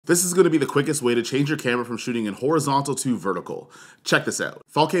This is going to be the quickest way to change your camera from shooting in horizontal to vertical. Check this out.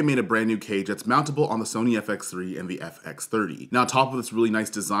 Falke made a brand new cage that's mountable on the Sony FX3 and the FX30. Now on top of this really nice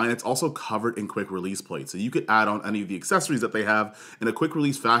design, it's also covered in quick release plates. So you could add on any of the accessories that they have in a quick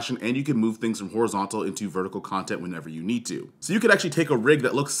release fashion, and you can move things from horizontal into vertical content whenever you need to. So you could actually take a rig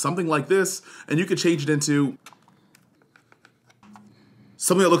that looks something like this, and you could change it into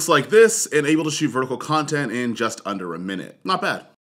something that looks like this and able to shoot vertical content in just under a minute. Not bad.